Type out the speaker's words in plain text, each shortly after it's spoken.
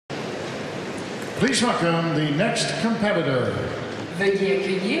Please welcome the next competitor. Veuillez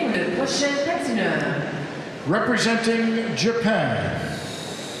accueillir le prochain patineur. Representing Japan,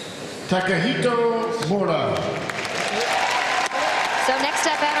 Takahito Mura. So next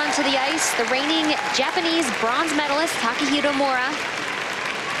up out onto the ice, the reigning Japanese bronze medalist, Takahito Mura.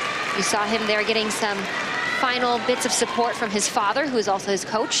 You saw him there getting some final bits of support from his father, who is also his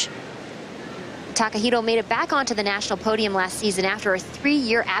coach. Takahito made it back onto the national podium last season after a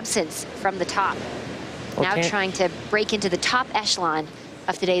 3-year absence from the top. Now trying to break into the top echelon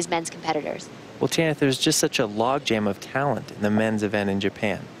of today's men's competitors. Well, Janet, there's just such a logjam of talent in the men's event in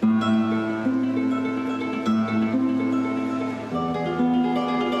Japan.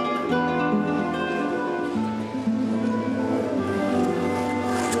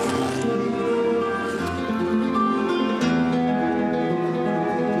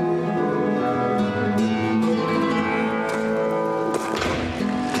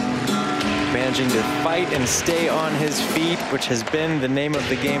 Managing to fight and stay on his feet, which has been the name of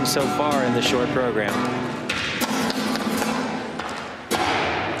the game so far in the short program.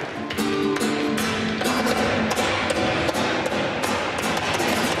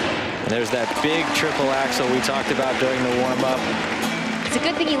 And there's that big triple axel we talked about during the warm-up. It's a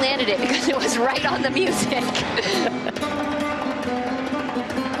good thing he landed it because it was right on the music.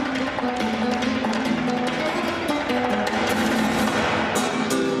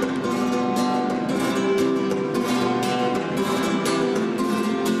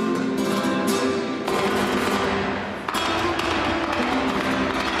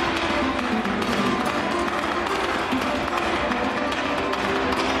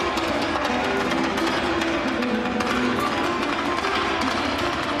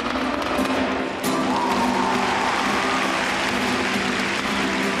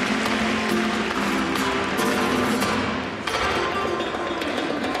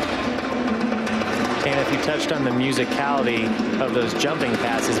 You touched on the musicality of those jumping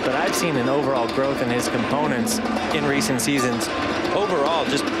passes, but I've seen an overall growth in his components in recent seasons. Overall,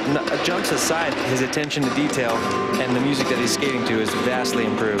 just jumps aside, his attention to detail and the music that he's skating to is vastly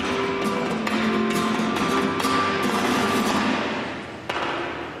improved.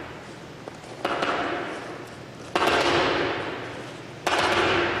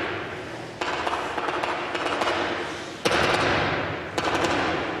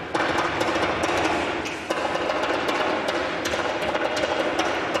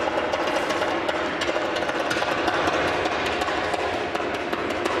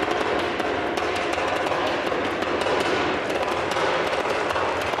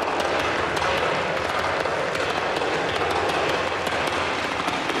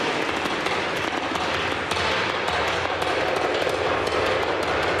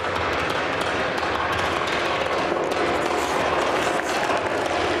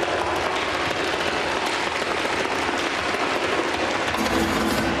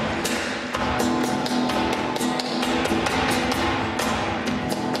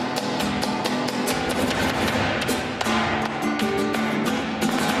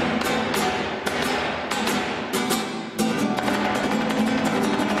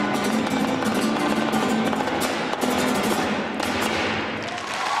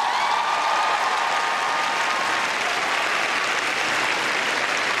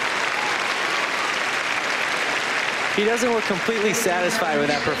 He doesn't look completely satisfied with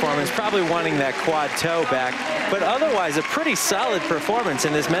that performance, probably wanting that quad toe back, but otherwise a pretty solid performance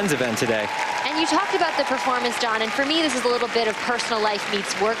in this men's event today. And you talked about the performance, John, and for me this is a little bit of personal life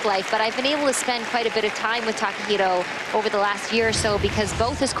meets work life, but I've been able to spend quite a bit of time with Takahito over the last year or so because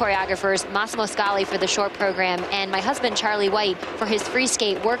both his choreographers, Massimo Scali for the short program and my husband Charlie White for his free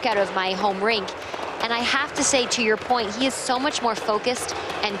skate work out of my home rink. And I have to say, to your point, he is so much more focused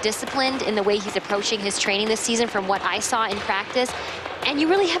and disciplined in the way he's approaching his training this season from what I saw in practice. And you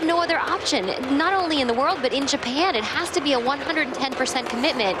really have no other option, not only in the world, but in Japan. It has to be a 110%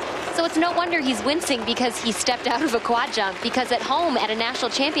 commitment. So it's no wonder he's wincing because he stepped out of a quad jump, because at home at a national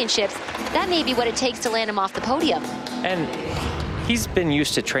championships, that may be what it takes to land him off the podium. And he's been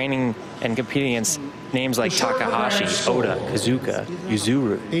used to training and competing against names like Takahashi, Oda, Kazuka,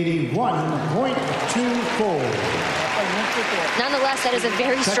 Yuzuru. 81.24. Nonetheless, that is a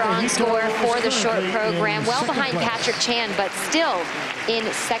very strong score for the short program. Well behind Patrick Chan, but still in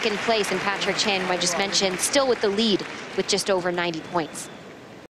second place. And Patrick Chan, who I just mentioned, still with the lead with just over 90 points.